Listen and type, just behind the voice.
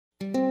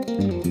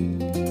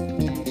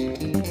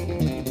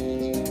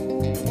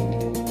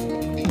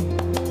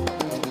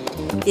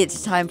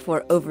It's time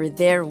for Over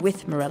There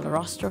with Mirella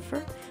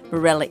Rastorfer.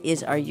 Mirella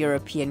is our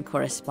European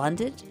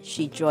correspondent.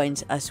 She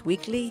joins us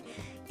weekly.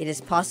 It is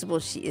possible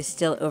she is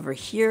still over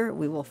here.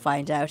 We will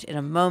find out in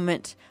a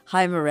moment.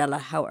 Hi, Mirella.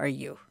 How are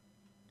you?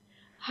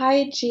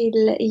 Hi,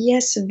 Jill.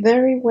 Yes,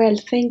 very well.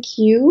 Thank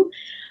you.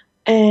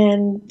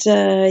 And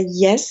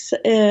yes,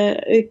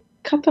 a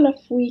couple of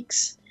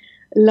weeks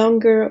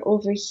longer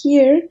over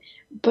here,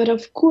 but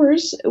of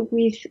course,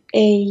 with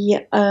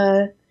a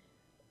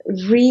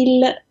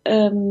real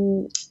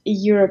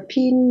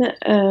European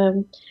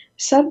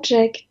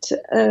subject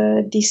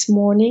this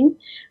morning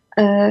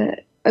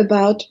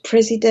about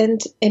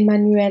President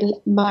Emmanuel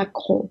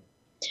Macron.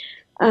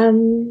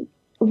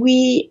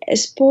 We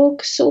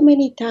spoke so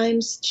many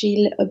times,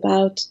 Jill,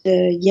 about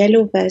the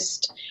Yellow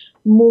Vest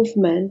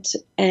movement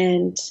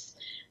and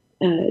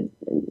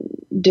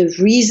the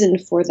reason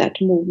for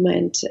that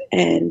movement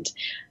and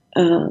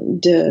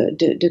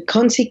the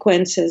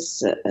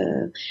consequences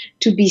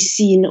to be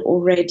seen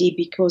already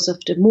because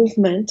of the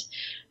movement.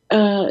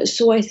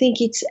 So I think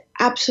it's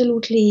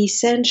absolutely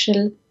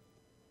essential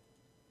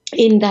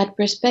in that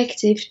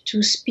perspective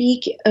to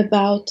speak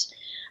about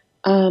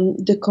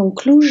the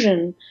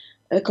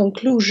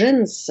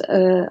conclusions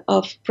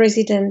of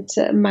President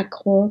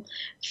Macron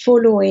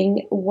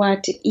following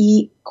what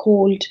he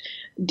called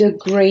the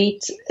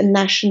Great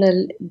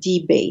National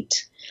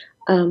Debate.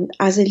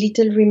 As a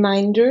little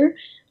reminder,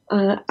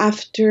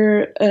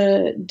 after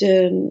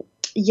the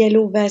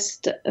Yellow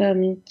Vest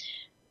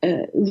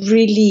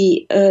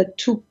really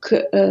took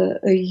a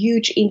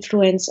huge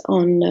influence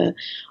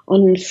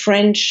on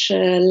French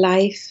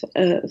life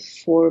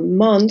for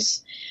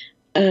months,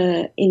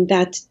 in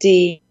that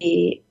they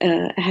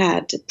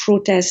had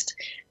protest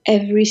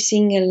every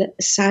single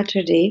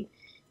Saturday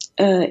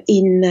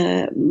in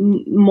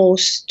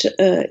most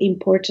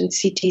important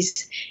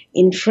cities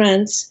in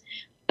France.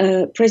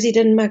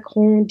 President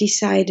Macron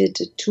decided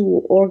to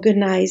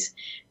organize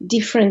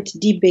different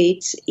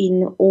debates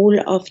in all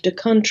of the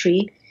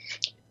country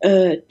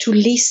to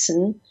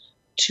listen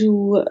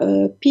to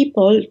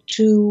people,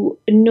 to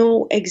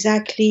know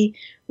exactly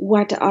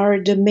what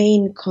are the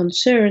main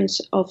concerns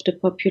of the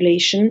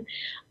population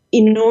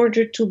in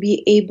order to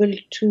be able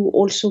to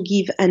also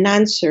give an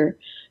answer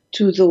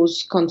to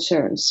those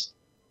concerns.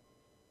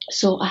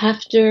 So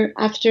after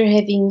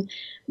having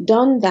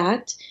done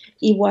that,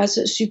 he was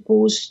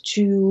supposed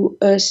to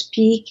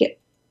speak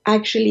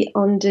actually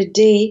on the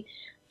day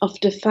of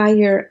the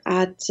fire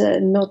at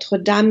Notre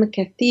Dame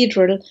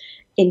Cathedral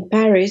in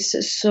Paris.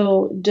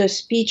 So the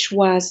speech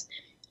was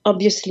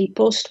obviously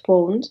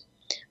postponed.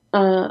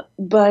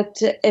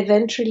 But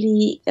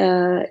eventually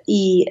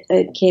he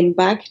came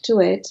back to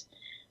it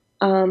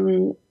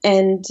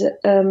and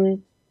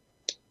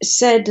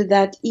said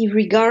that he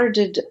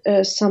regarded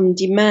some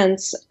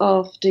demands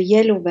of the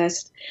Yellow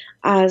Vest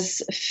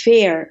as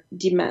fair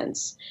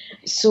demands.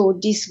 So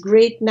this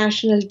great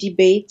national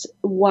debate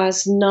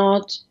was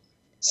not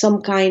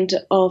some kind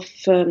of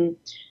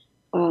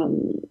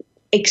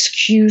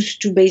excuse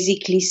to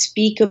basically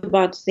speak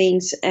about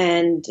things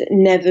and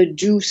never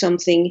do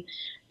something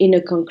in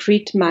a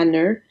concrete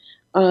manner,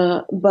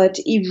 but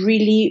he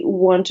really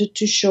wanted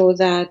to show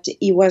that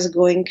he was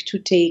going to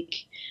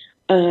take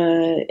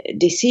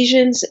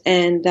decisions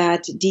and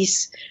that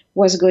this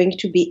was going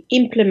to be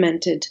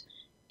implemented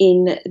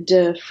in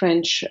the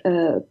French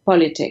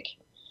politic.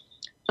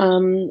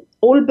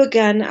 All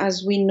began,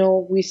 as we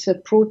know, with a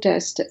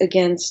protest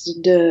against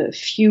the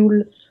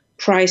fuel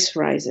price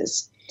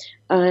rises.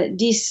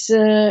 This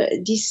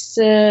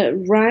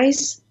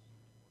rise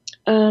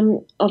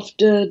of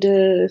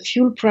the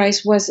fuel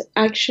price was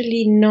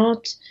actually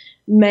not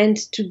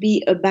meant to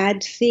be a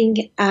bad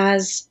thing,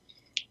 as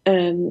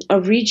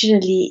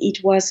originally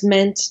it was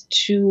meant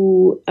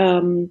to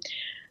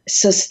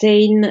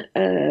sustain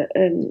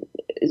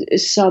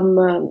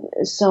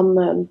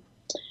some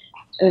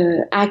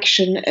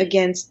action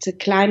against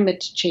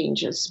climate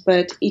changes,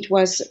 but it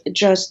was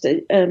just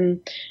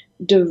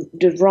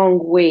the wrong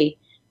way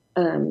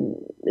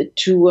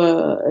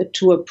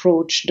to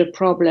approach the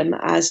problem,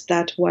 as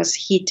that was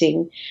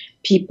hitting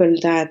people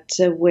that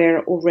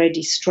were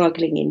already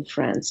struggling in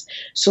France.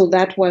 So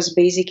that was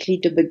basically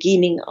the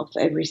beginning of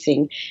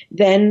everything.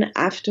 Then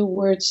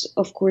afterwards,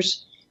 of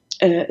course,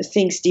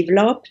 things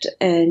developed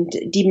and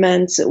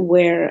demands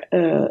were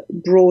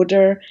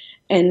broader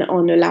and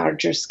on a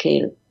larger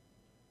scale.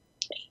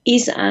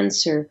 His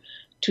answer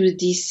to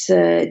these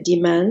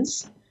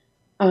demands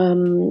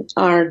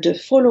are the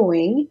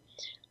following.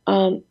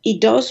 He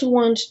does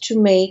want to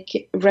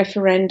make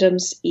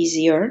referendums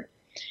easier.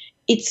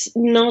 It's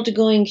not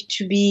going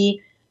to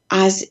be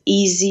as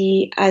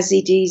easy as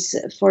it is,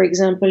 for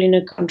example, in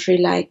a country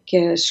like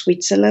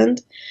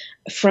Switzerland.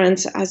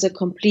 France has a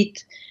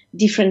complete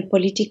different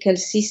political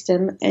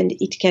system and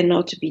it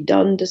cannot be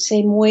done the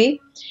same way.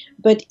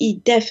 But he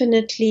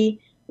definitely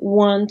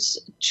wants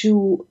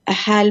to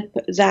help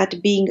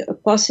that being a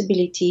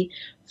possibility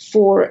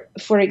for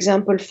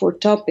example, for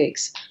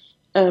topics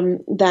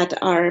that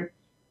are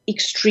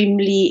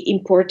extremely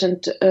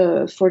important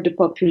for the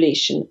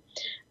population.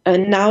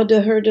 Now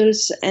the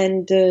hurdles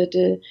and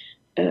the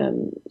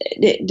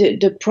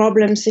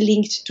problems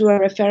linked to a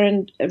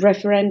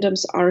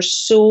referendums are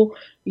so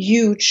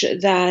huge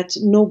that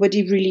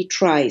nobody really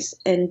tries,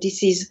 and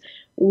this is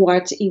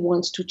what he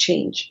wants to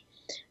change.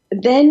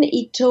 Then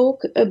he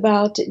talked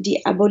about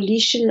the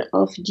abolition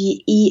of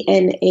the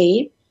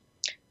ENA,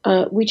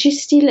 which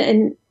is still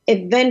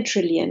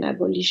eventually an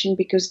abolition,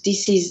 because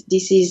this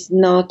is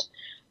not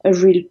a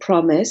real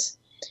promise.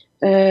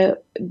 The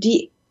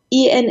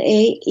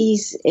ENA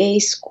is a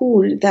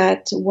school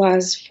that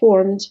was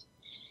formed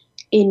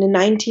in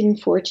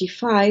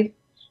 1945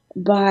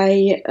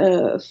 by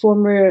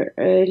former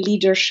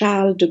leader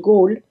Charles de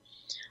Gaulle,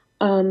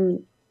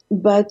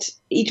 but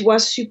it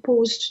was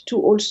supposed to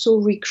also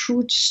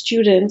recruit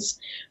students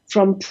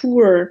from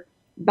poorer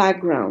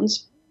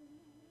backgrounds,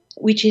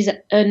 which is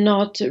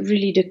not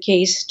really the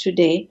case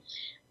today.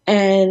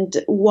 And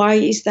why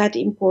is that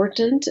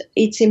important?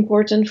 It's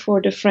important for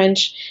the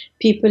French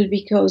people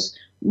because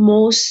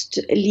most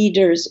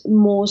leaders,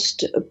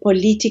 most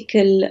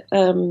political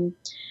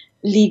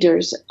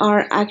leaders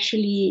are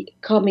actually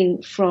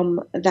coming from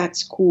that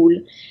school,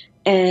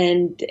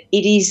 and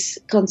it is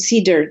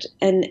considered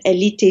an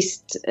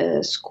elitist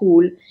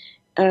school,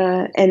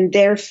 and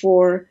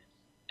therefore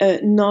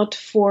not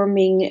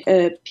forming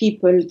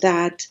people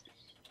that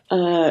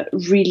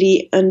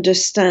really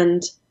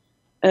understand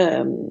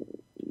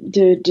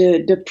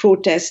the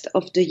protest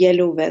of the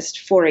Yellow Vest,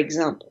 for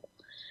example.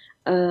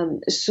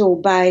 So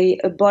by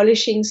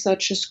abolishing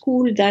such a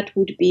school, that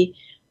would be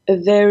a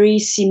very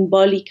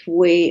symbolic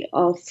way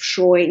of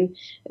showing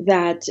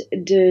that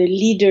the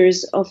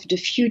leaders of the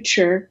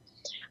future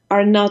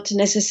are not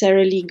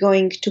necessarily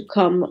going to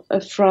come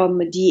from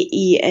the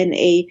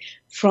ENA,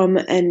 from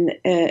an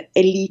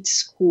elite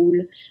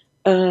school,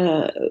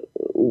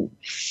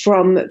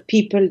 from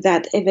people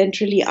that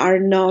eventually are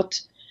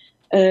not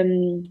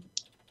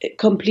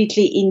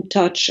completely in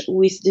touch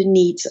with the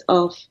needs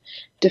of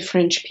the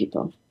French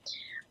people.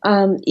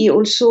 He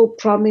also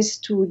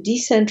promised to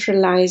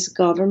decentralize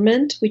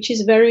government, which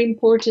is very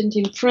important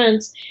in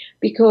France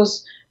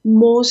because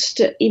most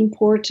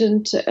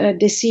important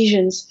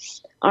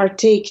decisions are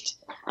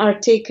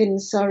taken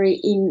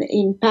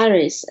in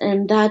Paris,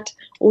 and that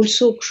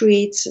also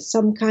creates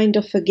some kind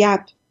of a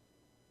gap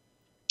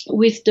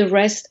with the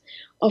rest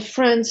of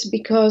France,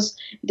 because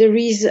there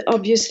is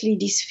obviously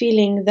this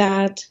feeling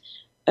that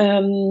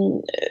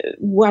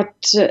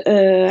what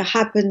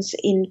happens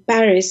in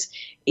Paris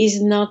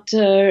is not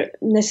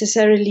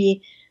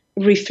necessarily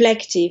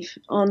reflective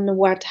on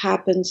what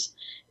happens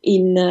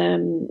in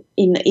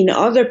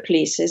other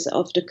places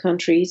of the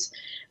country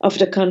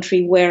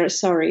where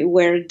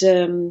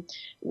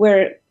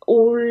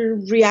all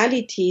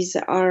realities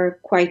are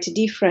quite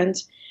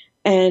different,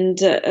 and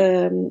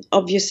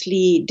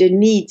obviously the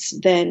needs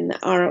then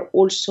are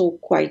also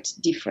quite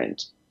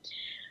different.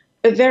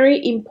 A very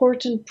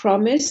important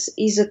promise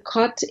is a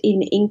cut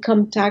in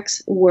income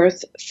tax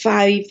worth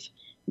 5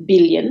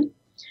 billion.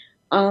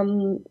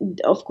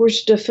 Of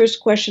course, the first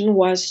question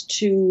was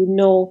to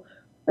know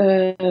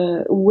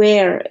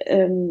where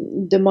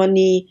the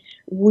money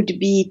would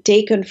be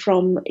taken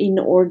from in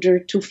order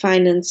to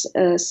finance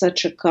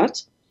such a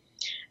cut.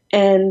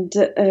 And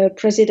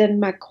President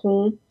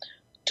Macron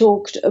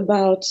talked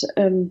about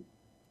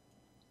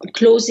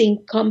closing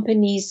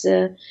companies'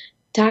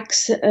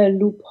 tax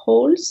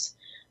loopholes,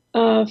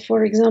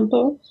 for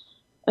example,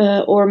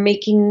 or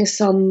making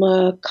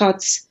some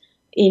cuts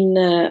in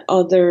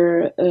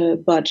other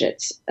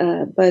budgets.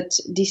 But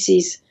this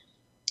is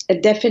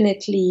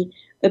definitely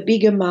a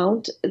big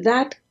amount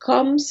that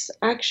comes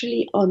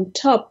actually on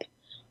top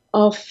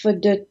of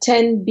the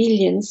 10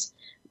 billions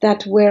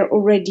that were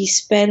already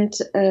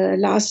spent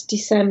last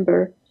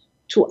December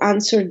to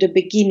answer the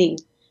beginning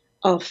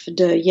of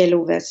the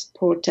Yellow Vest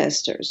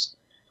protesters.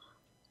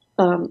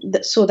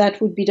 So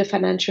that would be the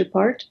financial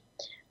part.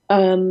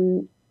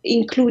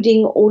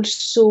 Including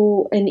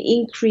also an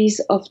increase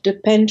of the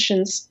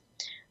pensions,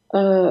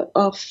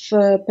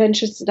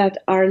 pensions that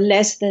are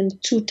less than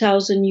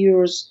 2,000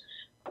 euros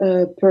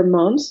per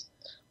month,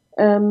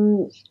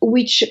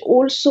 which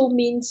also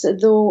means,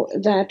 though,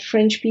 that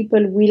French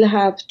people will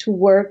have to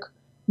work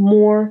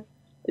more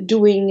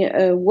during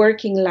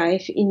working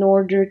life in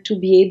order to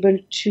be able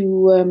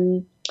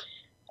to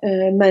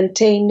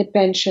maintain the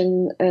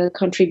pension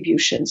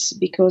contributions,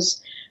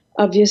 because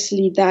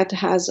obviously that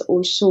has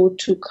also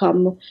to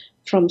come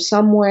from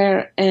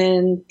somewhere,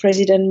 and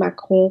President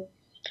Macron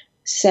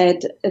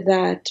said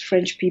that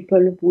French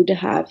people would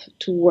have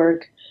to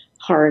work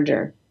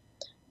harder.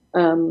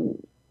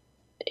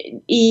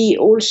 He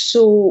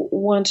also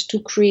wants to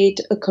create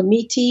a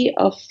committee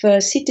of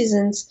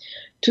citizens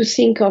to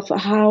think of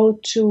how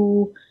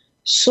to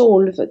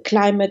solve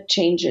climate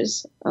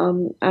changes.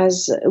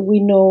 As we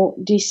know,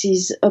 this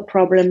is a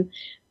problem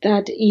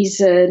that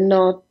is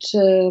not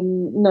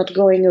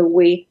going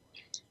away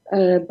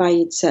by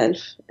itself.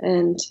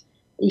 And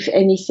if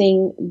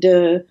anything,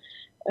 the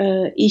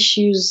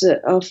issues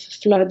of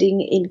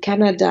flooding in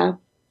Canada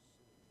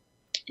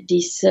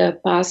these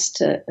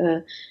past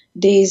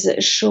days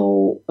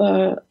show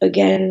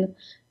again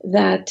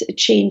that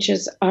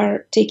changes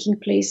are taking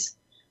place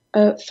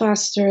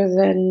faster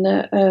than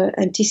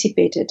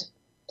anticipated.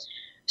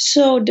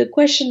 So the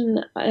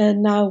question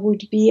now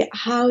would be,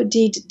 how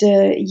did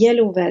the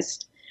Yellow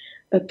Vest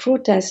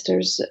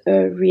protesters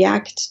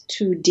react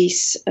to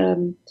this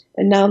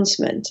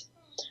announcement?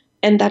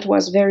 And that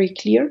was very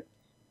clear.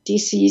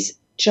 This is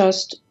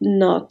just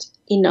not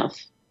enough.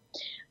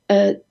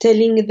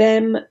 Telling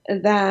them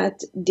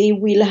that they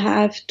will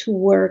have to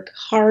work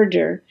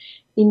harder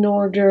in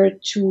order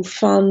to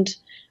fund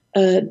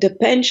the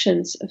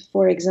pensions,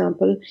 for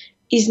example,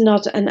 is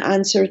not an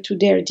answer to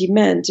their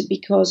demand,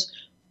 because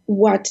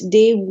what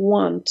they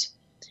want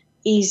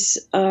is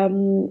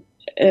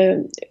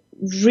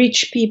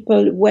rich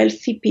people,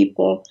 wealthy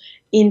people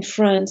in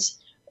France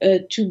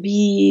to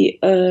be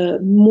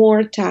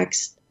more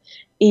taxed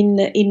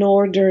in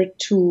order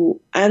to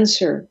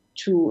answer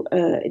to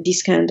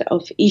this kind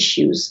of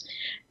issues.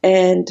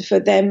 And for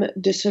them,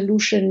 the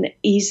solution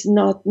is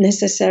not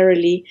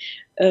necessarily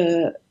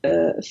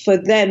for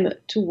them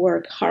to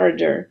work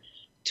harder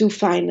to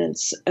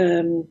finance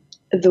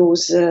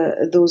those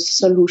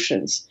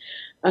solutions.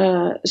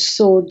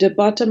 So the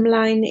bottom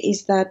line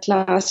is that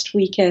last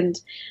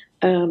weekend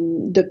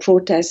the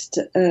protest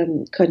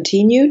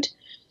continued.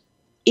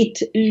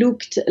 It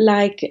looked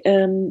like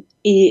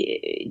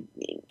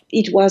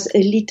it was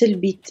a little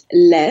bit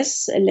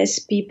less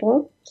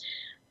people.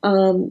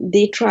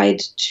 They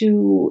tried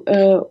to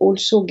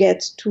also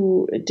get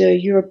to the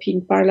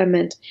European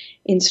Parliament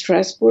in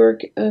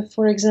Strasbourg,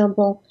 for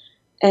example,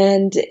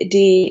 and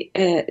they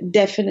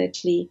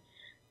definitely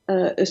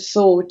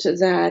thought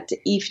that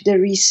if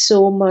there is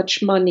so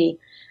much money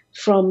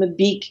from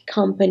big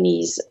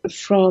companies,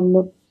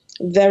 from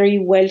very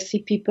wealthy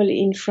people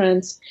in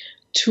France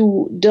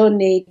to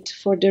donate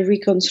for the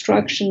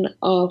reconstruction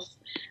of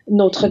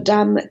Notre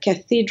Dame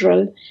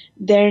Cathedral,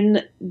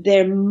 then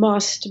there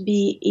must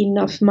be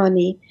enough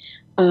money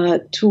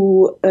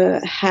to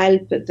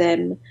help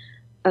them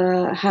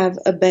have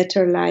a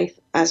better life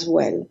as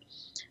well.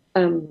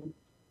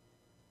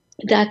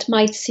 That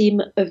might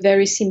seem a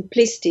very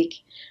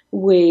simplistic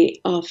way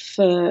of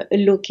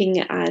looking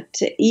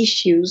at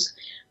issues,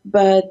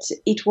 but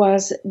it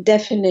was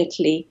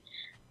definitely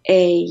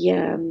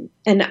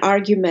an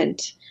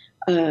argument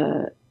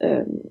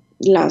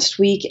last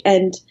week.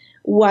 And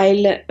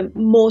while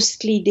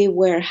mostly they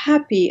were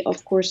happy,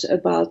 of course,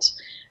 about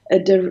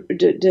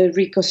the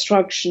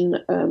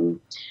reconstruction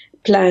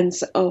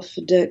plans of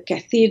the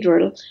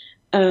cathedral,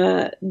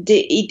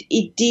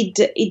 it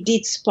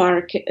did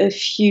spark a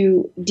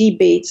few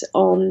debates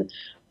on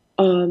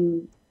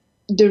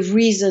the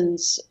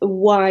reasons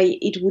why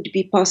it would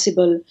be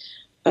possible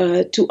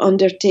to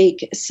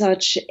undertake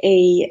such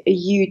a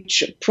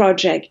huge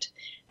project,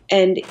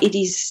 and it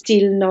is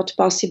still not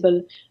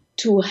possible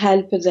to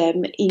help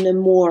them in a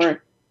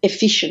more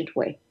efficient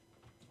way.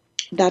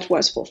 That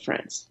was for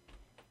France.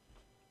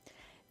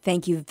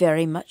 Thank you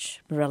very much,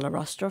 Mirella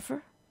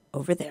Rastorfer,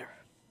 over there.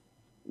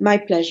 My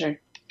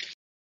pleasure.